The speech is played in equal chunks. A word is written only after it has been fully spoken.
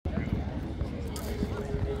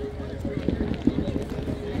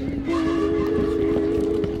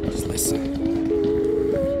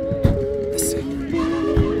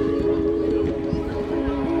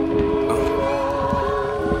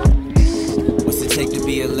take to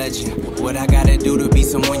be a legend? What I gotta do to be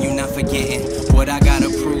someone you not forgetting? What I gotta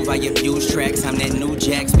prove? I abuse tracks. I'm that new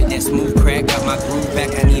jack, spit that smooth crack. Got my groove back,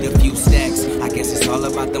 I need a few stacks. I guess it's all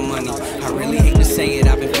about the money. I really hate to say it,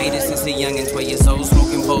 I've been faded since a youngin', 12 years old,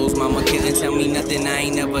 smoking bowls. Mama couldn't tell me nothing, I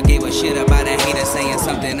ain't never gave a shit about a hater saying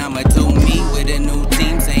something. I'ma do me with a new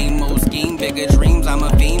team, same old scheme, bigger dreams. I'm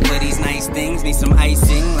a fiend for these nice things, need some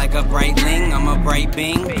icing like a Breitling. I'm a bright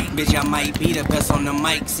bing, bitch, I might be the best on the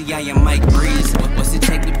mic. See, I am Mike Breeze. What's it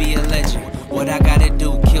take to be a legend? What I gotta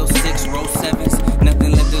do? Kill 6, roll 7s.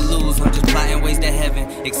 Nothing left to lose. I'm just plotting ways to heaven.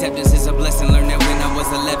 Acceptance is a blessing. Learned that when I was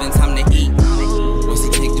 11. Time to eat. What's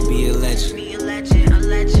it take to be a legend?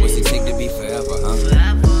 What's it take to be forever,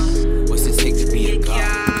 huh? What's it take to be a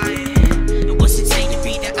god? What's it take to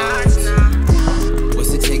be the odds now?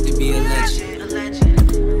 What's it take to be a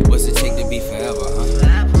legend? What's it take to be forever,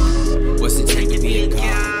 huh? What's it take to be a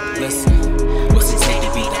god? Listen. What's it take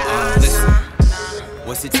to be the odds? Listen.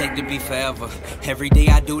 What's it take to be forever? Every day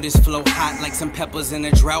I do this flow hot like some peppers in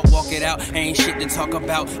a drought. Walk it out, ain't shit to talk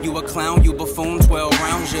about. You a clown, you buffoon, 12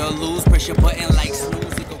 rounds, you'll lose. Press your button like snooze.